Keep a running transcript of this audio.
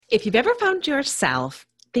If you've ever found yourself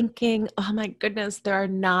thinking, oh my goodness, there are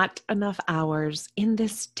not enough hours in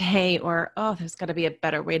this day, or oh, there's got to be a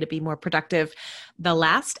better way to be more productive, the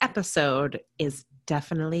last episode is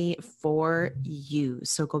definitely for you.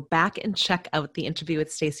 So go back and check out the interview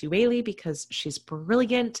with Stacey Whaley because she's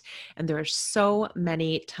brilliant and there are so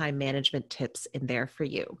many time management tips in there for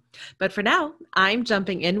you. But for now, I'm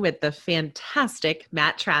jumping in with the fantastic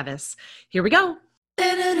Matt Travis. Here we go.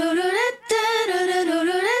 And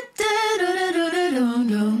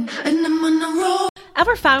I'm on a roll.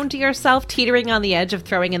 Ever found yourself teetering on the edge of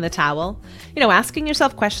throwing in the towel? Asking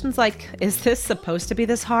yourself questions like, is this supposed to be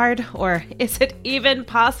this hard? Or is it even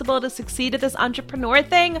possible to succeed at this entrepreneur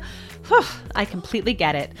thing? Whew, I completely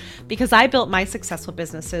get it because I built my successful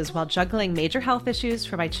businesses while juggling major health issues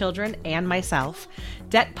for my children and myself,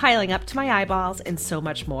 debt piling up to my eyeballs, and so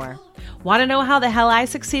much more. Want to know how the hell I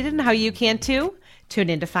succeeded and how you can too? Tune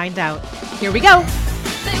in to find out. Here we go.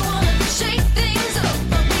 They want to shake things up,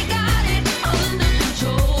 but we got it all under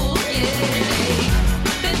control, yeah.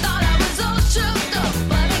 They thought I was all shook up,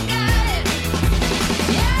 but I got it.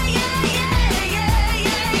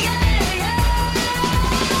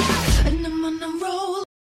 Yeah. And I'm on a roll.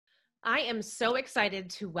 I am so excited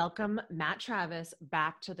to welcome Matt Travis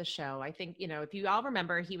back to the show. I think, if you all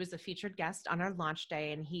remember, he was a featured guest on our launch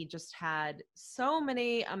day, and he just had so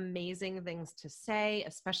many amazing things to say,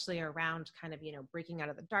 especially around kind of, breaking out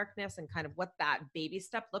of the darkness and kind of what that baby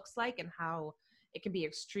step looks like and how it can be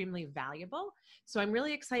extremely valuable. So I'm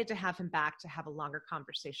really excited to have him back to have a longer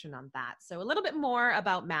conversation on that. So a little bit more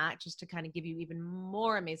about Matt, just to kind of give you even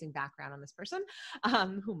more amazing background on this person,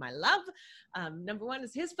 whom I love. Number one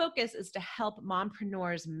is his focus is to help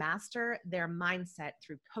mompreneurs master their mindset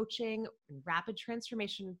through coaching and rapid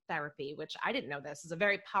transformation therapy, which I didn't know this is a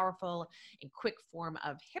very powerful and quick form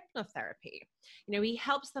of hypnotherapy. He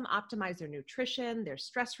helps them optimize their nutrition, their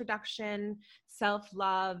stress reduction,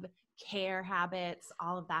 self-love, care habits,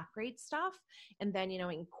 all of that great stuff. And then,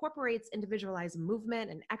 incorporates individualized movement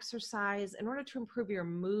and exercise in order to improve your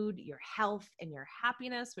mood, your health, and your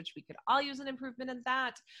happiness, which we could all use an improvement in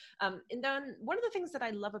that. And then one of the things that I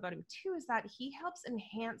love about him too is that he helps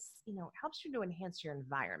helps you to enhance your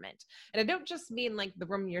environment. And I don't just mean like the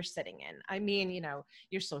room you're sitting in. I mean,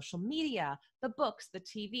 your social media, the books, the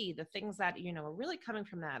TV, the things that, are really coming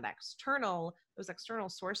from those external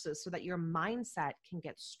sources so that your mindset can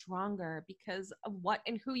get stronger because of what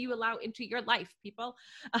and who you allow into your life, people.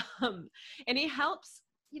 And he helps,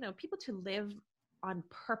 people to live on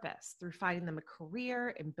purpose through finding them a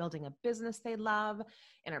career and building a business they love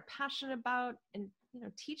and are passionate about, and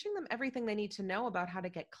teaching them everything they need to know about how to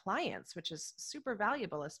get clients, which is super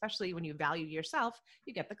valuable, especially when you value yourself,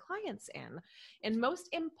 you get the clients in. And most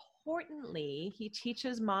importantly, he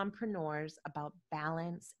teaches mompreneurs about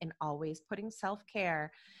balance and always putting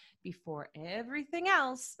self-care before everything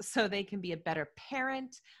else so they can be a better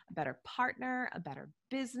parent, a better partner, a better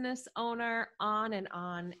business owner, on and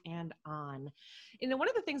on and on. One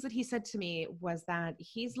of the things that he said to me was that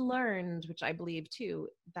he's learned, which I believe too,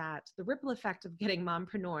 that the ripple effect of getting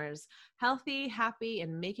mompreneurs healthy, happy,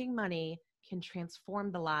 and making money can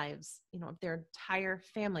transform the lives, of their entire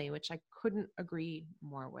family, which I couldn't agree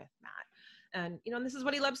more with, Matt. And, and this is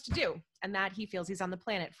what he loves to do and that he feels he's on the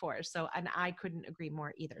planet for. So, and I couldn't agree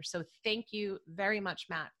more either. So thank you very much,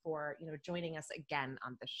 Matt, for, joining us again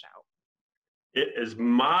on this show. It is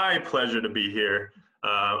my pleasure to be here.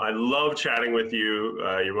 I love chatting with you.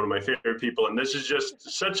 You're one of my favorite people. And this is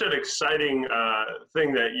just such an exciting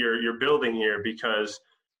thing that you're building here because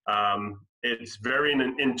it's very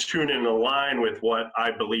in tune and aligned with what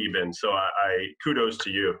I believe in. So I kudos to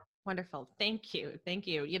you. Wonderful. Thank you. Thank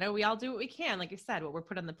you. We all do what we can, like you said, what we're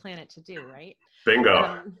put on the planet to do, right?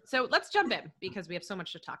 Bingo. So let's jump in because we have so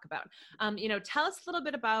much to talk about. Tell us a little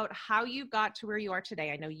bit about how you got to where you are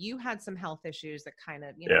today. I know you had some health issues that kind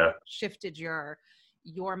of, shifted your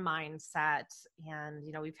mindset, and,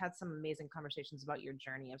 we've had some amazing conversations about your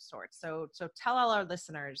journey of sorts. So tell all our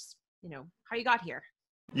listeners, how you got here.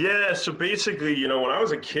 Yeah, so basically, when I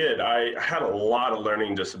was a kid, I had a lot of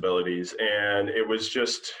learning disabilities, and it was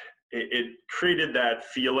just, it created that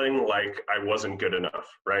feeling like I wasn't good enough,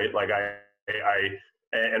 right? Like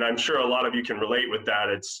and I'm sure a lot of you can relate with that.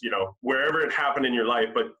 It's, wherever it happened in your life,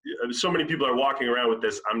 but so many people are walking around with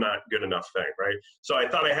this, I'm not good enough thing, right? So I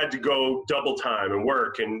thought I had to go double time and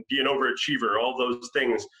work and be an overachiever, all those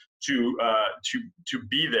things to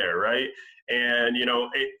be there, right? And,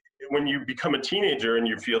 when you become a teenager and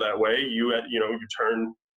you feel that way, you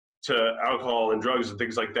turn to alcohol and drugs and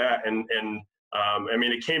things like that. And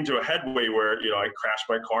it came to a headway where, I crashed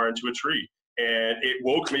my car into a tree. and it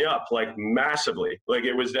woke me up like massively. Like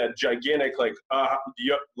it was that gigantic, like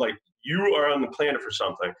you are on the planet for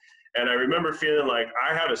something. And I remember feeling like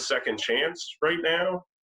I have a second chance right now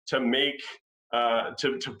to make,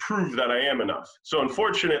 to prove that I am enough. So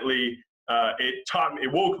unfortunately,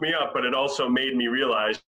 it woke me up, but it also made me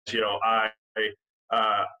realize, you know, I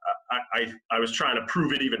was trying to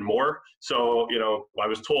prove it even more. So, you know, I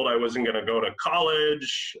was told I wasn't going to go to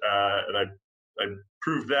college, and I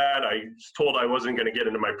proved that. I was told I wasn't going to get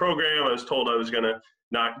into my program. I was told I was going to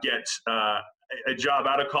not get a job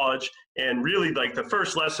out of college. And really, like, the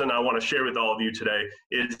first lesson I want to share with all of you today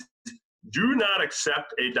is do not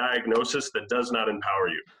accept a diagnosis that does not empower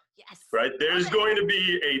you. Yes. Right? There's going to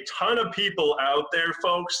be a ton of people out there,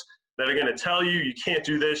 folks, that are going to tell you, you can't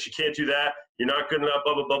do this, you can't do that, you're not good enough,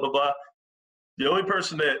 blah, blah, blah, blah, blah. The only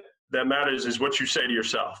person that matters is what you say to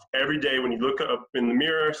yourself. Every day when you look up in the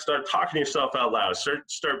mirror, start talking to yourself out loud.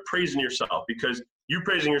 Start praising yourself, because you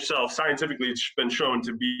praising yourself, scientifically, it's been shown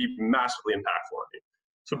to be massively impactful on you.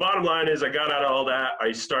 So bottom line is, I got out of all that.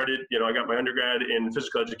 I started, you know, I got my undergrad in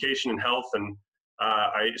physical education and health, and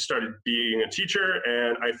I started being a teacher,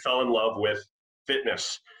 and I fell in love with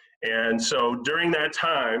fitness. And so during that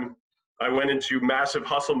time, I went into massive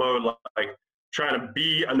hustle mode, like trying to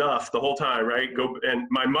be enough the whole time, right? And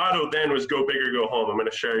my motto then was go big or go home. I'm going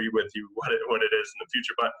to share with you what it is in the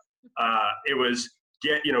future, but it was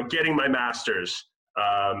getting my master's,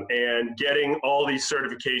 and getting all these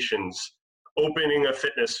certifications, opening a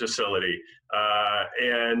fitness facility,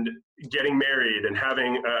 and getting married and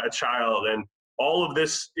having a child, and all of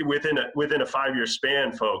this within a 5-year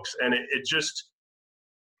span, folks. And it just,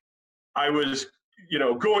 I was, you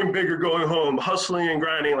know, going big or going home, hustling and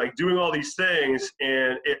grinding, like doing all these things.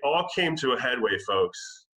 And it all came to a headway,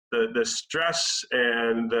 folks. The stress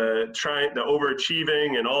and the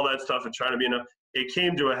overachieving and all that stuff and trying to be enough, it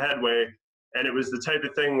came to a headway. And it was the type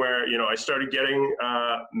of thing where, you know, I started getting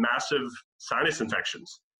massive sinus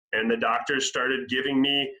infections, and the doctors started giving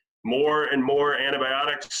me more and more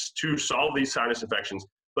antibiotics to solve these sinus infections.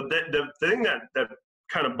 But the thing that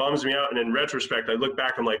kind of bums me out, and in retrospect, I look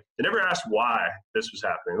back, I'm like, they never asked why this was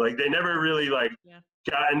happening. Like, they never really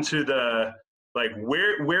got into the, like,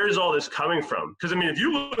 where's all this coming from? Because I mean, if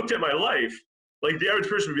you looked at my life, like, the average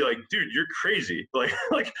person would be like, dude, you're crazy. Like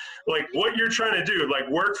what you're trying to do, like,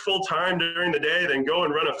 work full time during the day, then go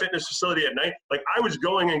and run a fitness facility at night. Like, I was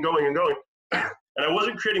going and going and going, and I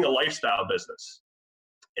wasn't creating a lifestyle business,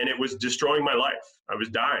 and it was destroying my life. I was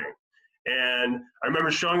dying. And I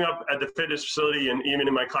remember showing up at the fitness facility and even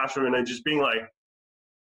in my classroom, and I just being like,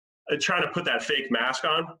 trying to put that fake mask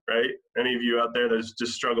on, right? Any of you out there that's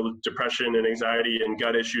just struggled with depression and anxiety and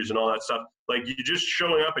gut issues and all that stuff, like, you just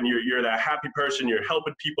showing up and you're that happy person, you're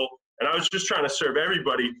helping people. And I was just trying to serve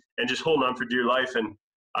everybody and just holding on for dear life. And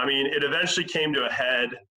I mean, it eventually came to a head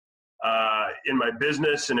in my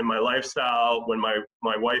business and in my lifestyle when my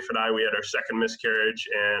wife and we had our second miscarriage,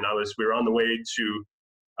 and we were on the way to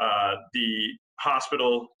the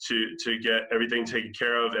hospital to get everything taken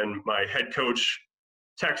care of. And my head coach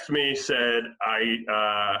texted me, said, I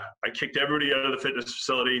kicked everybody out of the fitness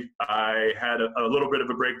facility. I had a little bit of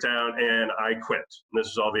a breakdown and I quit. And this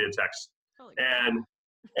was all via text.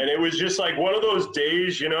 And it was just like one of those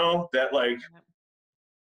days, you know, that, like,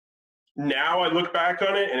 now I look back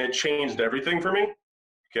on it and it changed everything for me.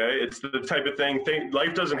 Okay. It's the type of thing,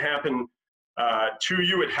 life doesn't happen to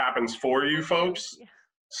you, it happens for you, folks. Yeah.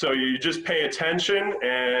 So you just pay attention.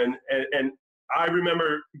 And I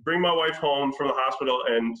remember bringing my wife home from the hospital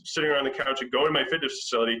and sitting around the couch and going to my fitness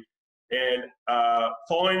facility and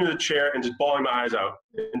falling into the chair and just bawling my eyes out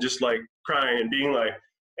and just, like, crying and being like,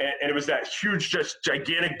 and it was that huge, just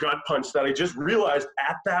gigantic gut punch that I just realized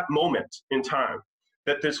at that moment in time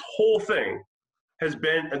that this whole thing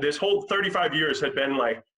this whole 35 years had been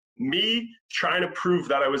like me trying to prove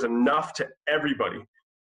that I was enough to everybody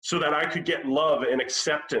so that I could get love and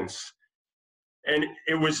acceptance. And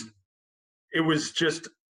it was just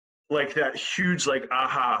like that huge, like,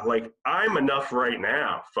 aha, like, I'm enough right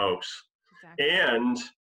now, folks. Exactly. And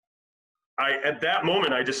at that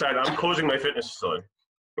moment, I decided I'm closing my fitness facility.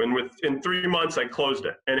 When in 3 months, I closed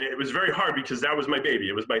it. And it was very hard because that was my baby.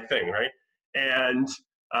 It was my thing, right? And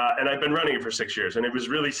I've been running it for 6 years, and it was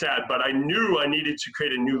really sad, but I knew I needed to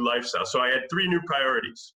create a new lifestyle. So I had 3 new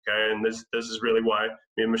priorities, okay? And this is really why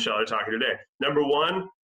me and Michelle are talking today. Number 1,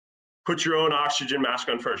 put your own oxygen mask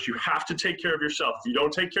on first. You have to take care of yourself. If you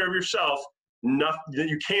don't take care of yourself,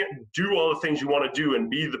 you can't do all the things you want to do and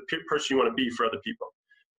be the person you want to be for other people.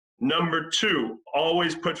 Number 2,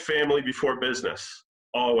 always put family before business.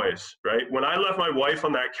 Always, right? When I left my wife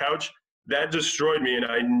on that couch, that destroyed me, and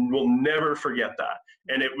I will never forget that.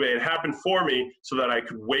 And it happened for me so that I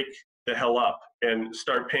could wake the hell up and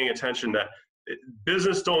start paying attention that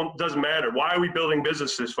business doesn't matter. Why are we building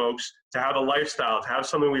businesses, folks? To have a lifestyle, to have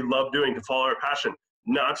something we love doing, to follow our passion,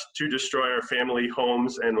 not to destroy our family,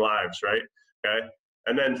 homes, and lives, right? Okay.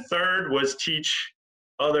 And then third was teach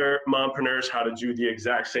other mompreneurs how to do the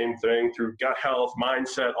exact same thing through gut health,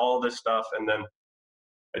 mindset, all this stuff. And then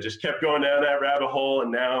I just kept going down that rabbit hole,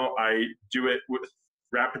 and now I do it with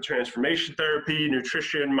rapid transformation therapy,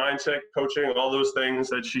 nutrition, mindset coaching, all those things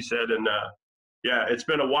that she said. And yeah, it's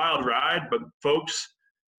been a wild ride, but folks,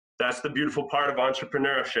 that's the beautiful part of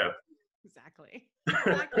entrepreneurship. Exactly.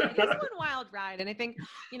 Exactly. It is one wild ride. And I think,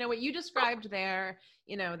 what you described there,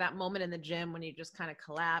 that moment in the gym when you just kind of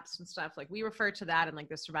collapsed and stuff, like we refer to that in like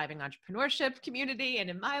the surviving entrepreneurship community and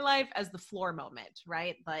in my life as the floor moment,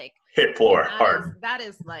 right? Like hit floor hard. That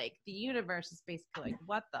is like the universe is basically like,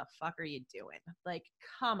 what the fuck are you doing? Like,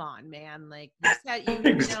 come on, man. Like you said,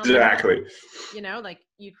 exactly. Like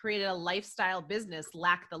you created a lifestyle business,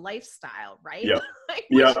 lack the lifestyle, right? Yeah.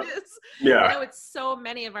 Like, it's so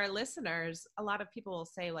many of our listeners, a lot of people will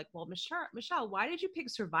say like, well, Michelle, why did you pick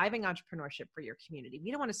surviving entrepreneurship for your community? We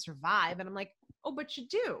don't want to survive. And I'm like, oh, but you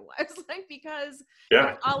do. It's like, because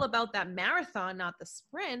it's all about that marathon, not the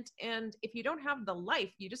sprint. And if you don't have the life,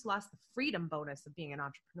 you just lost the freedom bonus of being an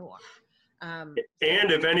entrepreneur.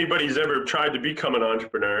 And if anybody's ever tried to become an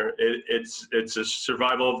entrepreneur, it's a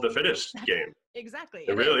survival of the fittest game. Exactly.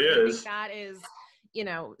 It really is. That is,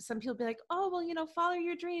 some people be like, oh, well, follow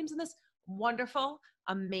your dreams and this wonderful,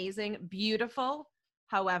 amazing, beautiful.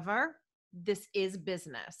 However, this is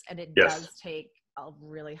business, and it does take a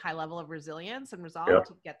really high level of resilience and resolve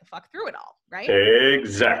to get the fuck through it all. Right.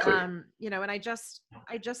 Exactly. And I just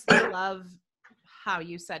love how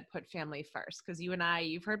you said put family first, because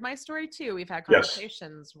you've heard my story too. We've had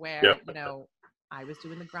conversations where, I was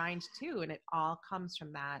doing the grind too. And it all comes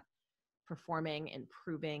from that performing,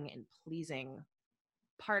 improving, and pleasing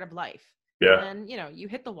part of life. Yeah. And, you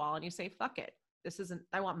hit the wall and you say, fuck it.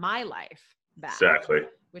 I want my life back. Exactly.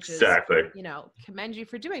 Which is, commend you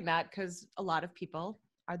for doing that, because a lot of people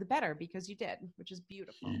are the better because you did, which is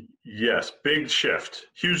beautiful. Yes. Big shift,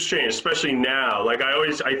 huge change, especially now. Like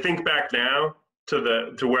I think back now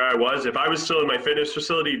to where I was. If I was still in my fitness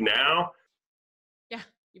facility now,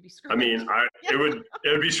 you'd be screwed. I mean, it would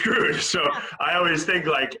be screwed. So I always think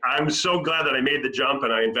like, I'm so glad that I made the jump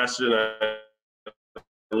and I invested in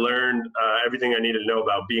learned everything I needed to know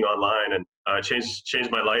about being online, and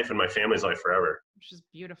changed my life and my family's life forever. Which is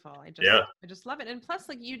beautiful. I just love it. And plus,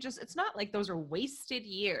 like it's not like those are wasted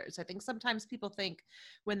years. I think sometimes people think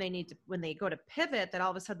when they go to pivot that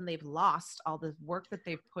all of a sudden they've lost all the work that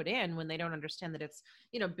they've put in, when they don't understand that it's,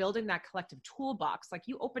 building that collective toolbox. Like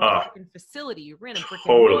you opened a freaking facility, you ran a brick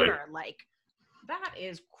and mortar, like that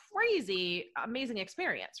is crazy, amazing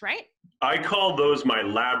experience, right? I call those my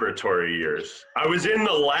laboratory years. I was in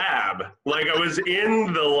the lab, and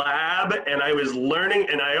I was learning.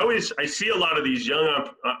 And I see a lot of these young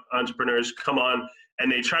entrepreneurs come on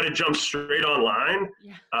and they try to jump straight online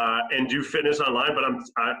and do fitness online. But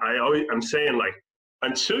I'm saying, like,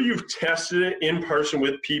 until you've tested it in person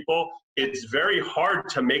with people, it's very hard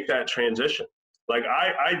to make that transition. Like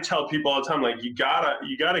I tell people all the time, like you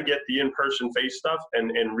gotta get the in-person face stuff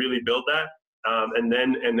and really build that, and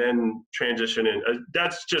then transition in.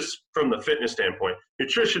 That's just from the fitness standpoint,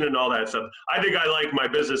 nutrition and all that stuff. I think I like my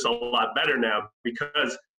business a lot better now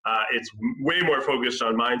because it's way more focused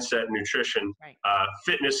on mindset and nutrition. Right.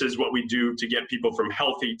 Fitness is what we do to get people from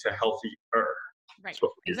healthy to healthier. Right.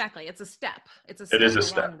 Exactly. It's a step. It is a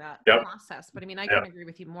step. That process. But I mean, I can agree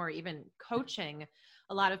with you more. Even coaching,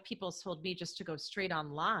 a lot of people told me just to go straight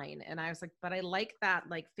online. And I was like, but I like that,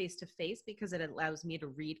 like face-to-face, because it allows me to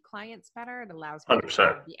read clients better. It allows me 100%. to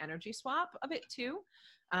have the energy swap of it too.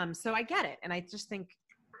 So I get it. And I just think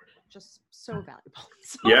just so valuable.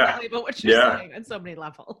 Valuable what you're saying on so many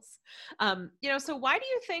levels. So why do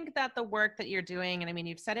you think that the work that you're doing, and I mean,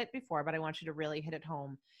 you've said it before, but I want you to really hit it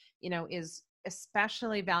home, is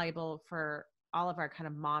especially valuable for all of our kind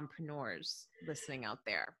of mompreneurs listening out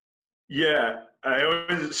there? Yeah,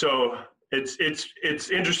 so it's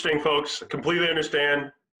interesting, folks. Completely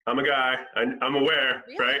understand. I'm a guy. I'm aware,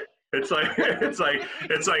 right? It's like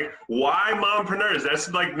why mompreneurs?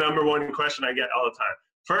 That's like number one question I get all the time.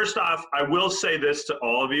 First off, I will say this to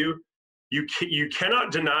all of you. You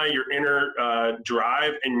cannot deny your inner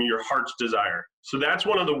drive and your heart's desire. So that's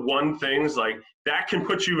one of the one things like that can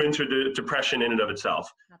put you into the depression in and of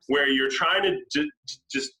itself. Absolutely. Where you're trying to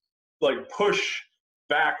just like push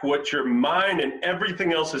back what your mind and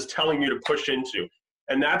everything else is telling you to push into.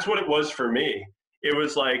 And that's what it was for me. It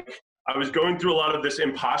was like, I was going through a lot of this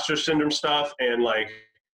imposter syndrome stuff and like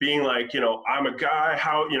being like, I'm a guy,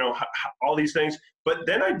 how, all these things. But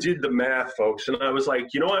then I did the math, folks, and I was like,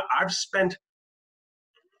 you know what? I've spent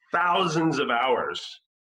thousands of hours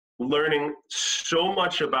learning so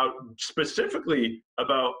much specifically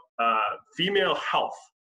about female health,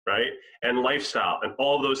 right? And lifestyle and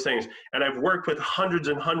all those things. And I've worked with hundreds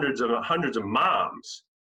of moms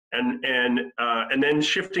and then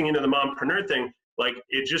shifting into the mompreneur thing, like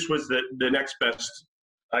it just was the next best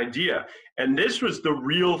idea. And this was the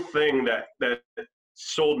real thing that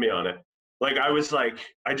sold me on it. Like I was like,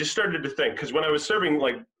 I just started to think, because when I was serving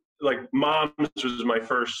like moms was my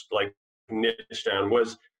first like niche down,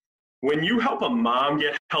 was when you help a mom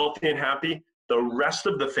get healthy and happy, the rest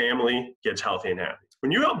of the family gets healthy and happy.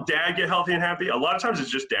 When you help dad get healthy and happy, a lot of times it's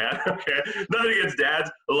just dad, okay? Nothing against dads.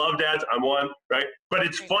 I love dads. I'm one, right? But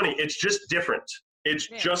it's funny. It's just different. It's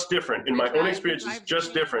just different. In my own experience, it's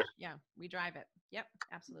just different. Yeah, we drive it. Yep,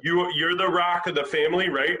 absolutely. You're the rock of the family,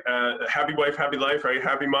 right? Happy wife, happy life, right?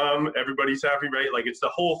 Happy mom, everybody's happy, right? Like it's the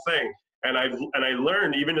whole thing. And I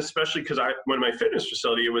learned, even especially because when my fitness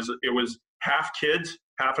facility, it was half kids,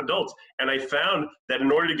 half adults. And I found that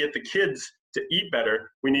in order to get the kids to eat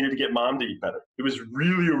better, we needed to get mom to eat better. It was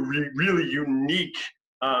really a really unique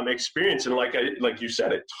experience. And like you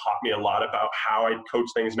said, it taught me a lot about how I coach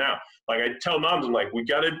things now. Like I tell moms, I'm like, we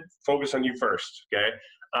got to focus on you first, okay?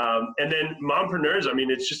 And then mompreneurs, I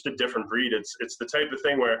mean, it's just a different breed. It's the type of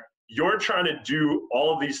thing where you're trying to do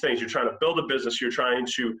all of these things. You're trying to build a business. You're trying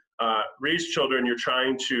to raise children. You're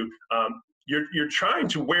trying to you're trying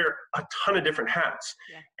to wear a ton of different hats.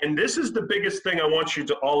 Yeah. And this is the biggest thing I want you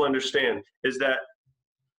to all understand, is that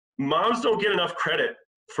moms don't get enough credit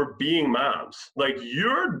for being moms. Like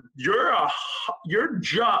your job,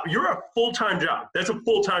 you're a full-time job. That's a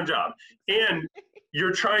full-time job. And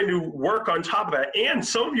you're trying to work on top of that. And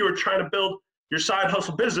some of you are trying to build your side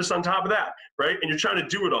hustle business on top of that, right? And you're trying to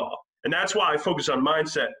do it all. And that's why I focus on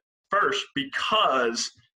mindset first, because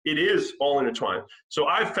it is all intertwined. So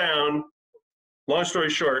I found, long story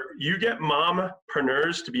short, you get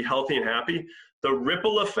mompreneurs to be healthy and happy, the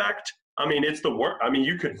ripple effect, I mean, it's the work. I mean,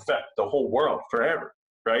 you could affect the whole world forever,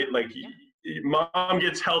 right? Like mom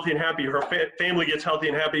gets healthy and happy, her family gets healthy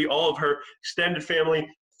and happy, all of her extended family,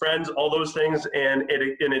 friends, all those things. And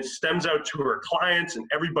it stems out to her clients and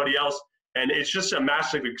everybody else. And it's just a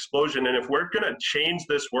massive explosion. And if we're going to change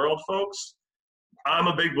this world, folks, I'm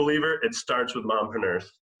a big believer. It starts with mompreneurs.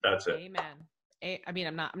 That's it. Amen. I mean,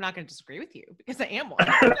 I'm not going to disagree with you, because I am one.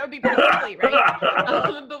 That would be pretty silly, right?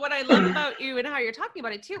 But what I love about you and how you're talking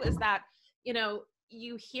about it too is that,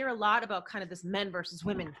 you hear a lot about kind of this men versus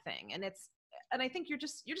women thing, and I think you're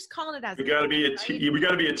just calling it as we got to be a team. We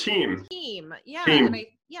got to be a team. Yeah. Team.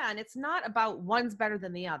 And it's not about one's better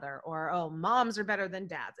than the other, or moms are better than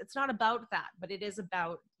dads. It's not about that, but it is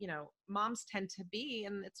about, moms tend to be,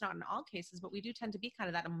 and it's not in all cases, but we do tend to be kind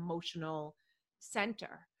of that emotional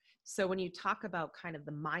center. So when you talk about kind of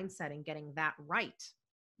the mindset and getting that right,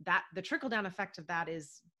 that the trickle down effect of that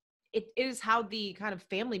is how the kind of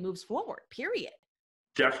family moves forward, period.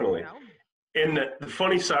 Definitely. And the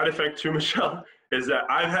funny side effect too, Michelle, is that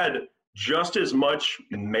I've had just as much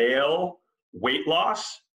male weight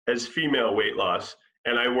loss as female weight loss.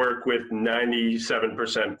 And I work with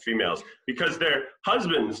 97% females, because their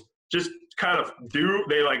husbands just kind of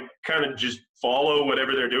just follow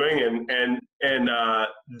whatever they're doing, and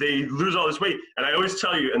they lose all this weight. And I always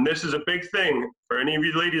tell you, and this is a big thing for any of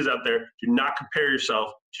you ladies out there, do not compare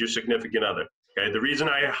yourself to your significant other. Okay, the reason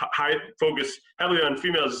I focus heavily on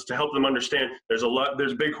females is to help them understand there's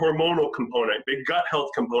a big hormonal component, big gut health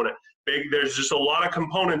component, there's just a lot of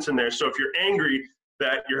components in there. So if you're angry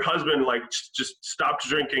that your husband just stopped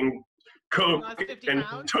drinking Coke and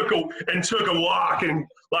took a walk and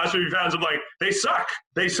lost 50 pounds, I'm like, they suck.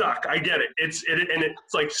 I get it. It's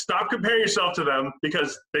like, stop comparing yourself to them,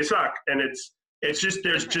 because they suck. And it's just,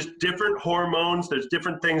 there's just different hormones. There's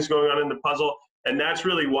different things going on in the puzzle. And that's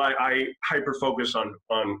really why I hyper focus on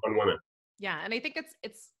women. Yeah. And I think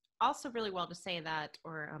it's also really well to say that,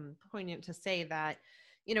 or poignant to say that,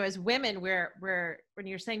 as women, we're when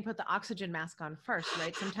you're saying put the oxygen mask on first,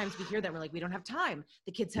 right? Sometimes we hear that, we're like, we don't have time.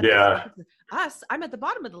 The kids have us. I'm at the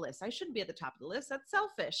bottom of the list. I shouldn't be at the top of the list. That's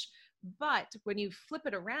selfish. But when you flip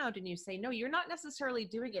it around and you say, no, you're not necessarily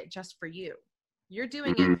doing it just for you. You're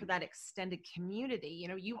doing it for that extended community.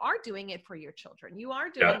 You are doing it for your children. You are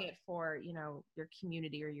doing it for, your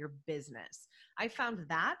community or your business. I found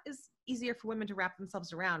that is easier for women to wrap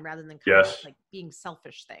themselves around, rather than kind of like being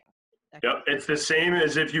selfish thing. Yep. It's the same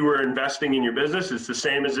as if you were investing in your business. It's the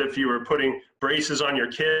same as if you were putting braces on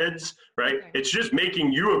your kids, right? It's just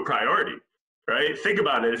making you a priority, right? Think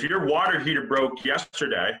about it. If your water heater broke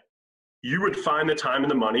yesterday, you would find the time and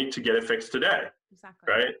the money to get it fixed today.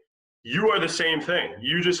 Exactly. Right? You are the same thing.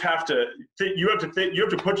 You just have to you have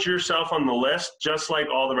to put yourself on the list just like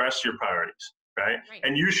all the rest of your priorities, right?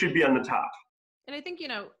 And you should be on the top. And I think,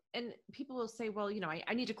 and people will say, well,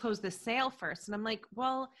 I need to close this sale first. And I'm like,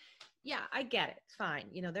 well, yeah, I get it. Fine.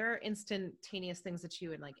 There are instantaneous things that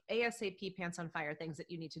you, and like ASAP pants on fire things that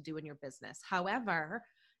you need to do in your business. However,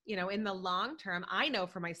 in the long term, I know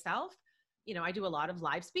for myself, I do a lot of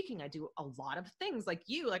live speaking. I do a lot of things like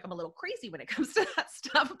you, like I'm a little crazy when it comes to that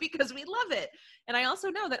stuff because we love it. And I also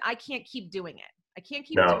know that I can't keep doing it. I can't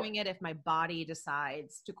keep doing it if my body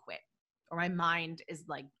decides to quit or my mind is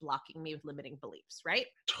like blocking me with limiting beliefs, right?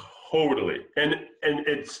 Totally. And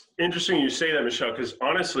it's interesting you say that, Michelle, because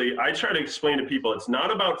honestly, I try to explain to people, it's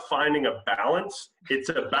not about finding a balance. It's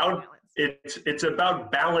about, it's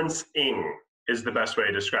about balancing is the best way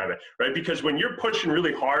to describe it, right? Because when you're pushing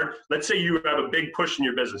really hard, let's say you have a big push in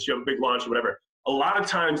your business, you have a big launch or whatever, a lot of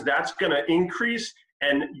times that's going to increase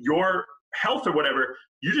and your health or whatever,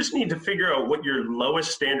 you just need to figure out what your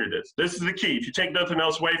lowest standard is. This is the key. If you take nothing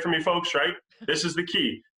else away from me, folks, right? This is the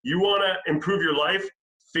key. You want to improve your life,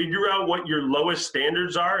 figure out what your lowest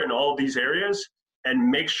standards are in all of these areas and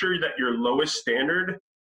make sure that your lowest standard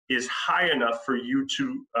is high enough for you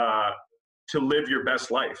to live your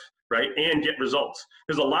best life, right? And get results.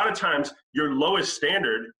 Because a lot of times your lowest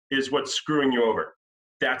standard is what's screwing you over.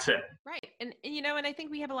 That's it. Right. And and I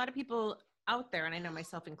think we have a lot of people out there, and I know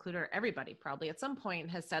myself included, or everybody probably at some point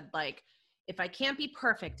has said, like, if I can't be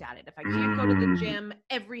perfect at it, if I can't go to the gym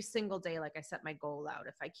every single day, like I set my goal out,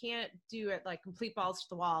 if I can't do it like complete balls to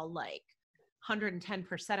the wall, like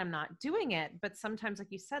 110%, I'm not doing it. But sometimes,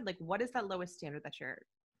 like you said, like, what is that lowest standard that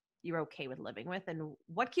you're okay with living with, and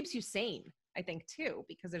what keeps you sane? I think too,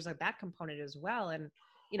 because there's like that component as well. And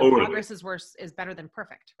progress is better than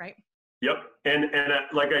perfect, right? Yep. And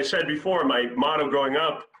like I said before, my motto growing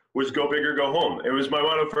up was go big or go home. It was my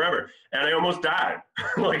motto forever. And I almost died.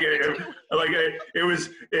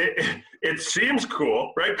 It seems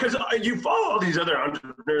cool, right? Because you follow all these other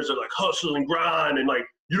entrepreneurs that like hustle and grind and like,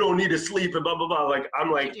 you don't need to sleep and blah, blah, blah. Like,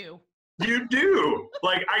 I'm like, you do.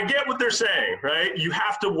 Like, I get what they're saying, right? You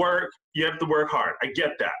have to work hard. I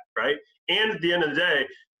get that, right? And at the end of the day,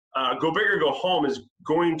 go big or go home is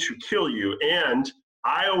going to kill you. And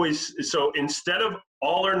so instead of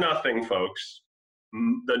all or nothing, folks,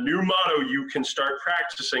 the new motto you can start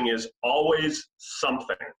practicing is always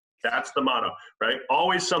something. That's the motto, right?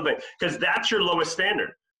 Always something, because that's your lowest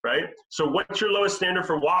standard, right? So what's your lowest standard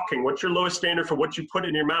for walking? What's your lowest standard for what you put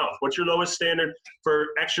in your mouth? What's your lowest standard for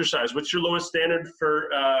exercise? What's your lowest standard for,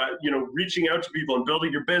 reaching out to people and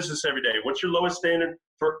building your business every day? What's your lowest standard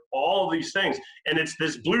for all of these things? And it's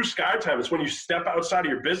this blue sky time. It's when you step outside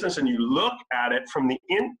of your business and you look at it from the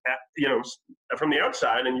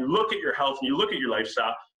outside, and you look at your health and you look at your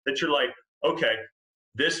lifestyle, that you're like, okay,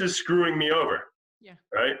 this is screwing me over. Yeah.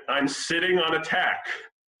 Right? I'm sitting on a tack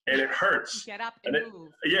and it hurts. Get up and move.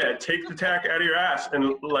 Take the tack out of your ass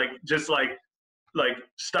and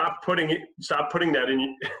stop putting it, stop putting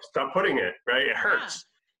it, right? It hurts.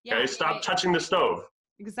 Yeah. Okay? Stop touching the stove.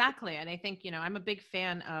 Exactly. And I think, I'm a big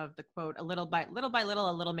fan of the quote, a little by little,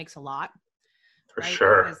 a little makes a lot. For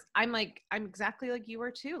sure. Because I'm exactly like you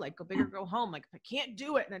were too. Like, go big or go home. Like, if I can't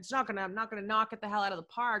do it and I'm not going to knock it the hell out of the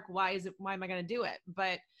park, why am I going to do it?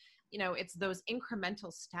 But, it's those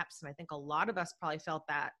incremental steps. And I think a lot of us probably felt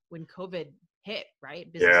that when COVID hit,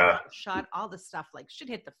 right? Business shut, all this stuff, like, should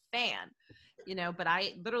hit the fan, but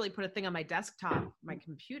I literally put a thing on my desktop, my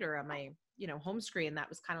computer, on my, home screen that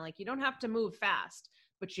was kind of like, you don't have to move fast,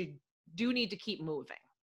 but you do need to keep moving.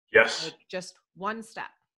 Yes. Like, just one step,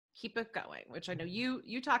 keep it going, which I know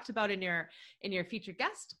you talked about in your featured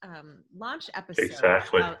guest launch episode.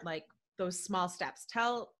 Exactly. About like those small steps.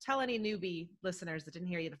 Tell any newbie listeners that didn't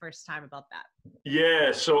hear you the first time about that.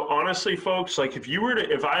 Yeah. So honestly, folks, like if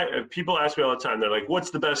people ask me all the time, they're like,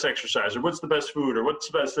 what's the best exercise, or what's the best food, or what's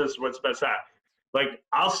the best this, what's the best that? Like,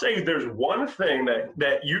 I'll say there's one thing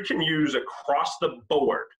that you can use across the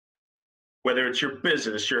board, whether it's your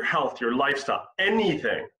business, your health, your lifestyle,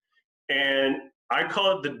 anything. And I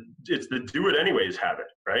call it it's the do it anyways habit,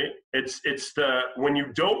 right? It's the, when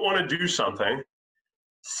you don't want to do something,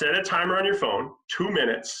 set a timer on your phone, 2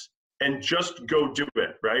 minutes, and just go do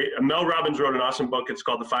it, right? Mel Robbins wrote an awesome book. It's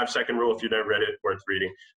called The 5-Second Rule. If you've never read it, worth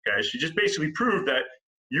reading. Okay, she just basically proved that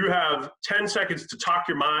you have 10 seconds to talk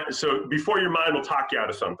your mind. So before your mind will talk you out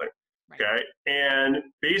of something. Okay. And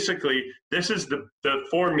basically this is the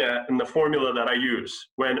format and the formula that I use.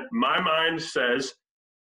 When my mind says,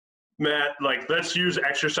 Matt, like, let's use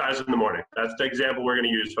exercise in the morning. That's the example we're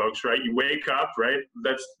going to use, folks, right? You wake up, right?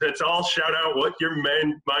 That's all shout out what your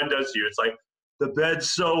mind does to you. It's like, the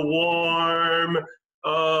bed's so warm.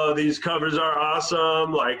 Oh, these covers are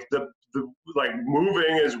awesome. Like, the like,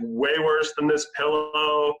 moving is way worse than this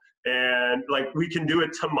pillow. And like, we can do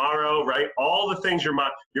it tomorrow, right? All the things your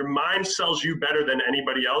mind sells you better than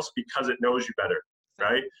anybody else because it knows you better,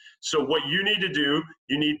 right? So what you need to do,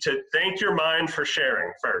 you need to thank your mind for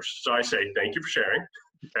sharing first. So I say, thank you for sharing.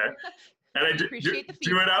 Okay. And I do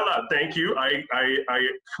it out loud. Thank you. I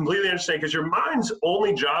completely understand, because your mind's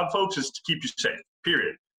only job, folks, is to keep you safe,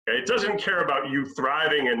 period. Okay? It doesn't care about you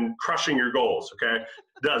thriving and crushing your goals. Okay.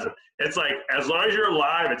 It doesn't. It's like, as long as you're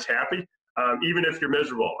alive, it's happy. Even if you're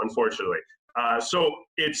miserable, unfortunately. So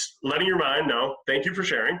it's letting your mind know, thank you for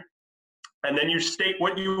sharing. And then you state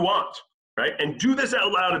what you want, right? And do this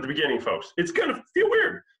out loud at the beginning, folks. It's going to feel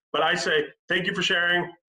weird, but I say, thank you for sharing.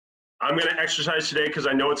 I'm going to exercise today because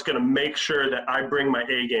I know it's going to make sure that I bring my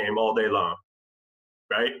A game all day long,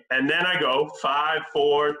 right? And then I go 5,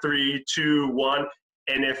 4, 3, 2, 1.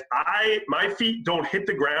 And if my feet don't hit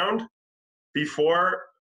the ground before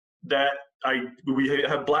that we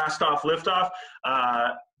have blast off, lift off,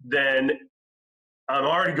 then I'm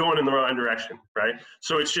already going in the wrong direction, right?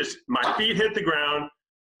 So it's just, my feet hit the ground,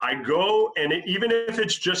 I go, and even if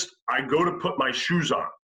it's just, I go to put my shoes on,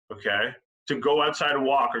 okay? To go outside and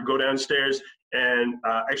walk or go downstairs and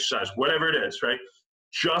exercise, whatever it is, right?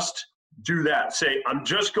 Just do that. Say, I'm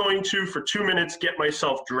just going to, for 2 minutes, get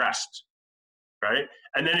myself dressed, right?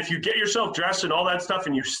 And then if you get yourself dressed and all that stuff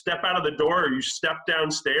and you step out of the door or you step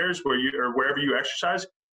downstairs or wherever you exercise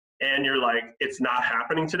and you're like, it's not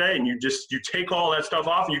happening today, and you take all that stuff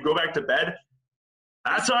off and you go back to bed,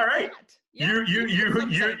 that's all right. Yeah,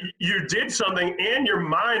 you did something, and your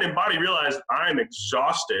mind and body realized, I'm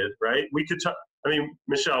exhausted, right? We could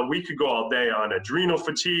Michelle, we could go all day on adrenal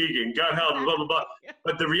fatigue and gut health and blah, blah, blah.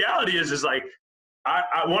 But the reality is like,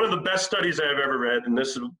 one of the best studies I've ever read, and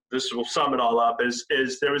this will sum it all up, is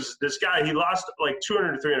there was this guy, he lost like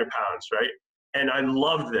 200 to 300 pounds, right? And I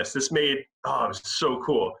loved this. This made, it was so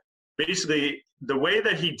cool. Basically, the way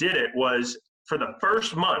that he did it was, for the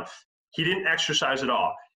first month, he didn't exercise at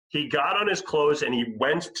all. He got on his clothes and he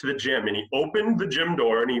went to the gym, and he opened the gym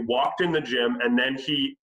door and he walked in the gym, and then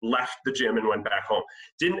he left the gym and went back home.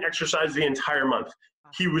 Didn't exercise the entire month.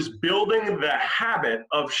 He was building the habit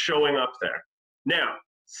of showing up there. Now,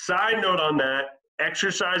 side note on that,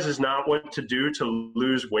 exercise is not what to do to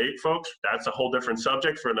lose weight, folks. That's a whole different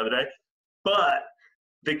subject for another day. But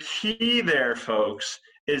the key there, folks,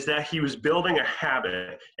 is that he was building a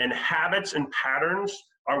habit, and habits and patterns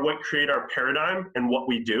are what create our paradigm and what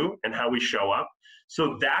we do and how we show up.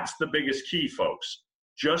 So that's the biggest key, folks.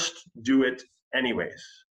 Just do it anyways.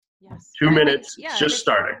 Yes. 2 minutes, just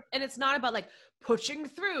starting. And it's not about like pushing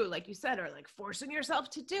through, like you said, or like forcing yourself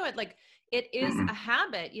to do it. Like, it is a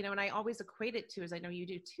habit, and I always equate it to, as I know you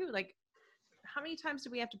do too, like, how many times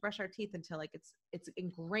do we have to brush our teeth until like it's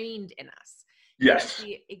ingrained in us? Yes. It's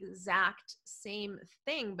the exact same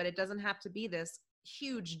thing, but it doesn't have to be this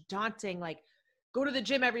huge, daunting, like, go to the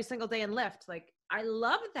gym every single day and lift. Like, I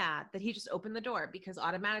love that he just opened the door, because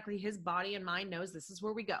automatically his body and mind knows this is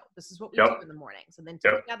where we go. This is what we do in the morning. So then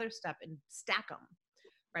take another step and stack them,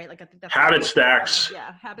 right? Like, I think that's habit stacks.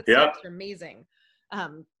 Yeah. Habit stacks are amazing.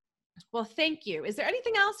 Well, thank you. Is there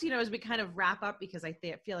anything else, as we kind of wrap up, because I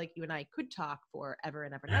feel like you and I could talk forever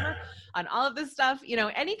and ever and ever on all of this stuff,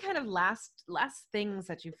 any kind of last things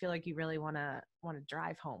that you feel like you really want to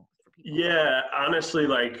drive home for people? Yeah, honestly,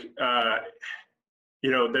 like,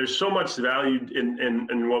 there's so much value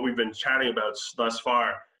in what we've been chatting about thus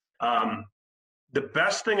far. The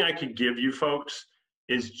best thing I could give you folks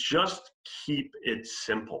is just keep it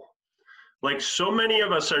simple. Like, so many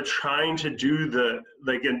of us are trying to do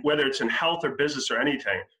whether it's in health or business or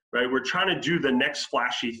anything, right? We're trying to do the next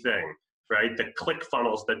flashy thing, right? The click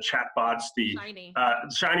funnels, the chat bots, the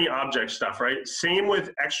shiny object stuff, right? Same with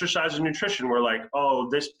exercise and nutrition. We're like, oh,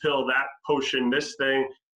 this pill, that potion, this thing,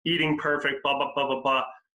 eating perfect, blah, blah, blah, blah, blah,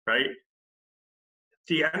 right? At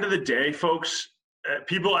the end of the day, folks,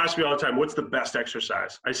 people ask me all the time, what's the best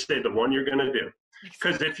exercise? I say the one you're going to do.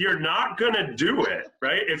 Because if you're not going to do it,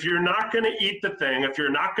 right? If you're not going to eat the thing, if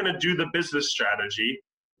you're not going to do the business strategy,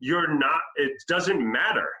 it doesn't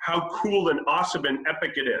matter how cool and awesome and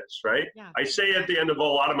epic it is, right? Yeah. I say at the end of a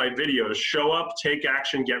lot of my videos, show up, take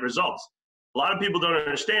action, get results. A lot of people don't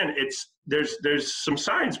understand there's some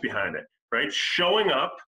science behind it, right? Showing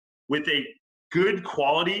up with a good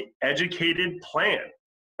quality, educated plan,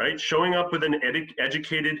 right? Showing up with an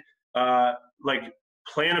educated,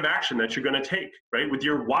 plan of action that you're going to take, right? With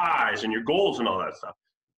your whys and your goals and all that stuff.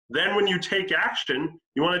 Then when you take action,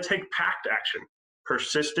 you want to take packed action,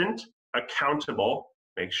 persistent, accountable,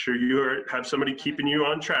 make sure you have somebody keeping you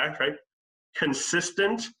on track, right?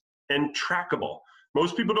 Consistent and trackable.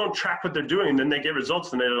 Most people don't track what they're doing, and then they get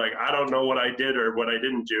results and they're like, I don't know what I did or what I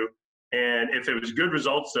didn't do. And if it was good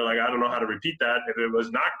results, they're like, I don't know how to repeat that. If it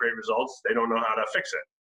was not great results, they don't know how to fix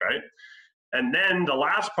it, right? And then the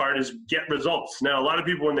last part is get results. Now, a lot of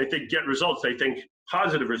people, when they think get results, they think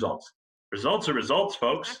positive results. Results are results,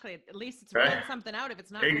 folks. Exactly. At least it's rolling something out if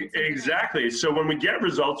it's not. Exactly. So when we get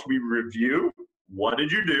results, we review. What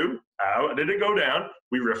did you do? How did it go down?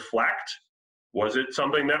 We reflect. Was it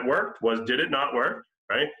something that worked? Did it not work?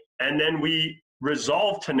 Right? And then we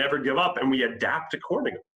resolve to never give up and we adapt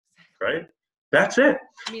accordingly. Right? That's it.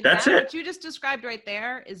 I mean, that's it. What you just described right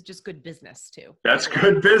there is just good business too. That's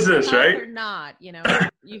good business, right? Or not,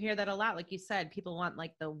 you hear that a lot. Like you said, people want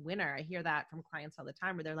like the winner. I hear that from clients all the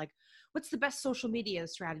time where they're like, what's the best social media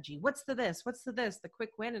strategy? What's the this? What's the this? The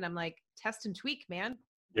quick win. And I'm like, test and tweak, man.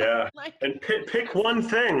 Yeah. And pick one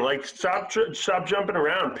thing. Like stop jumping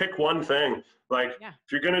around. Pick one thing. Like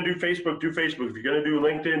if you're going to do Facebook, do Facebook. If you're going to do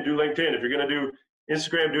LinkedIn, do LinkedIn. If you're going to do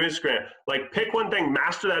Instagram, do Instagram. Like pick one thing,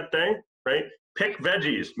 master that thing, right? Pick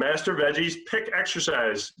veggies, master veggies, pick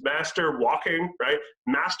exercise, master walking, right?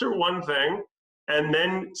 Master one thing and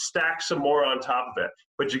then stack some more on top of it.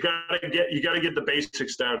 But you gotta get the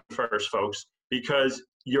basics down first, folks, because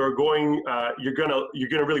you're gonna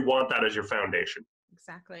really want that as your foundation.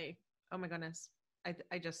 Exactly. Oh my goodness. I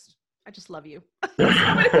just love you.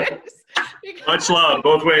 Much love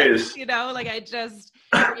both ways.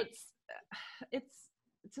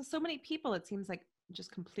 It's to so many people, it seems like just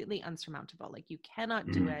completely unsurmountable. Like you cannot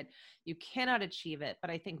do it. You cannot achieve it. But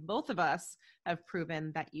I think both of us have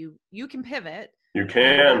proven that you can pivot. You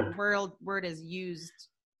can. Word is used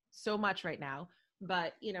so much right now.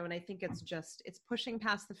 But, and I think it's pushing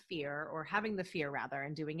past the fear or having the fear rather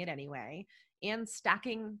and doing it anyway and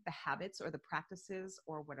stacking the habits or the practices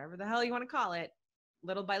or whatever the hell you want to call it,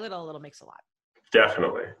 little by little, it'll makes a lot.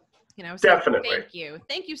 Definitely. So definitely. Thank you.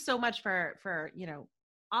 Thank you so much for,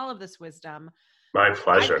 all of this wisdom. My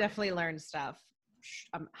pleasure. I've definitely learned stuff.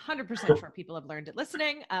 I'm 100% sure people have learned it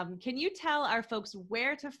listening. Can you tell our folks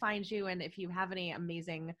where to find you and if you have any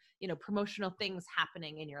amazing, promotional things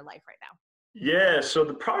happening in your life right now? Yeah,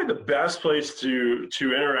 so probably the best place to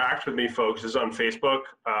interact with me, folks, is on Facebook.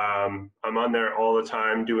 I'm on there all the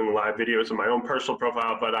time doing live videos on my own personal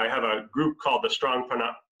profile, but I have a group called the Strong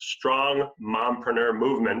Mompreneur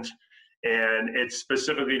Movement, and it's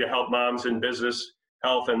specifically to help moms in business,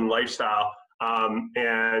 health, and lifestyle,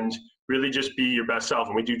 and really just be your best self.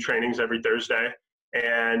 And we do trainings every Thursday.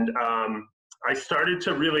 And I started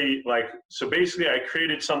to really so basically I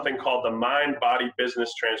created something called the Mind Body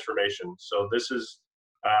Business Transformation. So this is,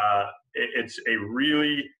 it's a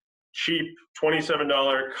really cheap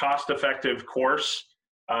 $27 cost-effective course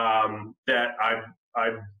that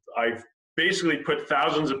I've basically put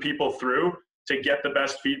thousands of people through to get the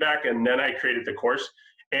best feedback. And then I created the course.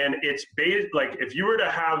 And it's based, if you were to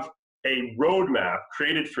have a roadmap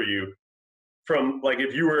created for you from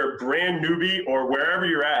if you were a brand newbie or wherever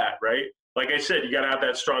you're at, right? Like I said, you got to have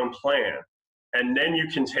that strong plan and then you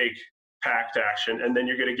can take packed action and then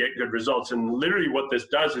you're going to get good results. And literally what this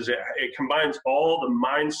does is it combines all the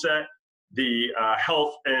mindset, the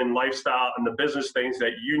health and lifestyle and the business things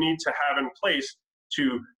that you need to have in place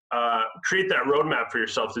to create that roadmap for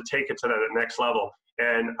yourself to take it to that next level.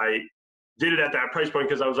 And I did it at that price point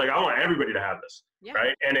because I was like, I want everybody to have this,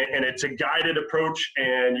 right? And it's a guided approach,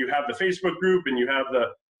 and you have the Facebook group and you have the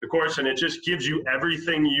course, and it just gives you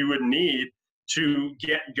everything you would need to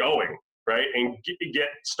get going, right? And get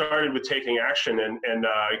started with taking action and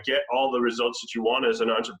get all the results that you want as an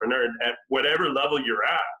entrepreneur at whatever level you're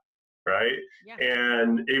at, right? Yeah.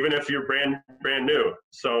 And even if you're brand new.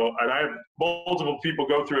 So, and I have multiple people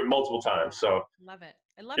go through it multiple times. So love it.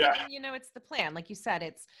 I love it. And it's the plan. Like you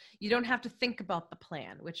said, you don't have to think about the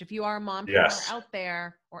plan, which if you are a mompreneur out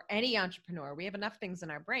there or any entrepreneur, we have enough things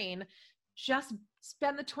in our brain. Just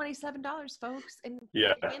spend the $27, folks, and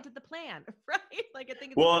get into the plan, right? I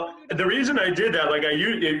think it's the reason I did that,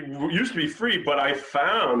 it used to be free, but I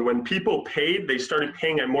found when people paid, they started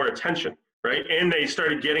paying more attention, right? And they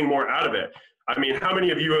started getting more out of it. I mean, how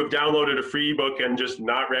many of you have downloaded a free ebook and just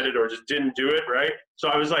not read it or just didn't do it, right? So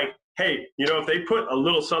I was like, hey, if they put a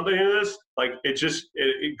little something into this,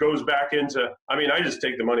 it goes back into, I just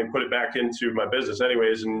take the money and put it back into my business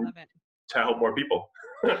anyways and to help more people.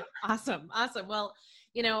 Awesome. Well,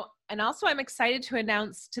 and also I'm excited to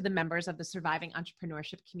announce to the members of the Surviving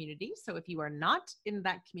Entrepreneurship community. So if you are not in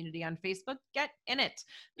that community on Facebook, get in it,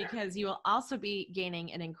 because you will also be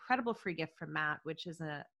gaining an incredible free gift from Matt, which is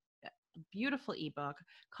a beautiful ebook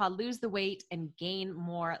called Lose the Weight and Gain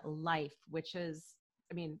More Life, which is,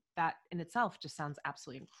 I mean, that in itself just sounds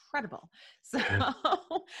absolutely incredible. So,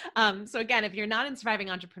 so again, if you're not in Surviving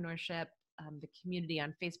Entrepreneurship, the community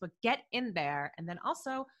on Facebook, get in there, and then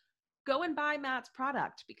also go and buy Matt's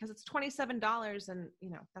product because it's $27, and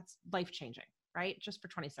that's life-changing, right? Just for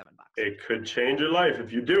 $27. It could change your life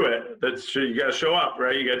if you do it. That's true. You got to show up,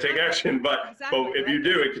 right? You got to take action, but if you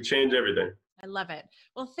do, it could change everything. I love it.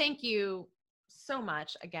 Well, thank you so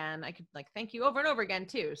much. Again, I could thank you over and over again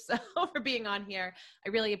too. So for being on here, I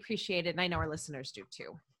really appreciate it. And I know our listeners do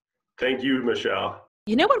too. Thank you, Michelle.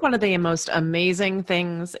 You know what one of the most amazing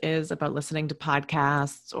things is about listening to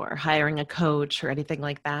podcasts or hiring a coach or anything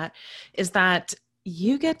like that is that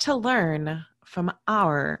you get to learn from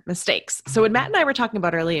our mistakes. So what Matt and I were talking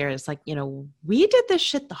about earlier is we did this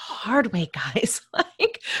shit the hard way, guys.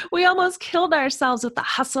 We almost killed ourselves with the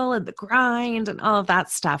hustle and the grind and all of that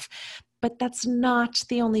stuff. But that's not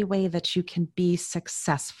the only way that you can be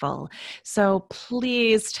successful. So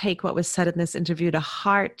please take what was said in this interview to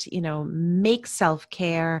heart, make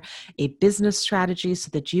self-care a business strategy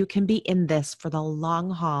so that you can be in this for the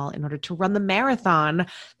long haul in order to run the marathon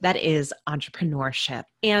that is entrepreneurship.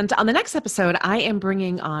 And on the next episode, I am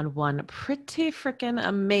bringing on one pretty freaking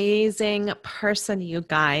amazing person, you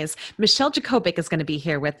guys. Michelle Jakobic is going to be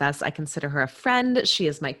here with us. I consider her a friend. She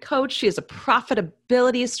is my coach. She is a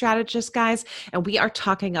profitability strategist, guys. And we are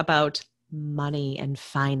talking about money and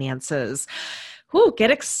finances. Whew,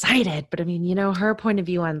 get excited. But I mean, her point of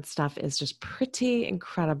view on stuff is just pretty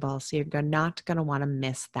incredible. So you're not going to want to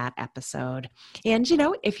miss that episode. And,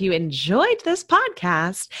 if you enjoyed this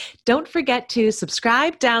podcast, don't forget to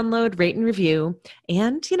subscribe, download, rate, and review.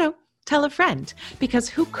 And, tell a friend, because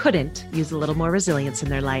who couldn't use a little more resilience in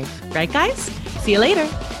their life? Right, guys? See you later.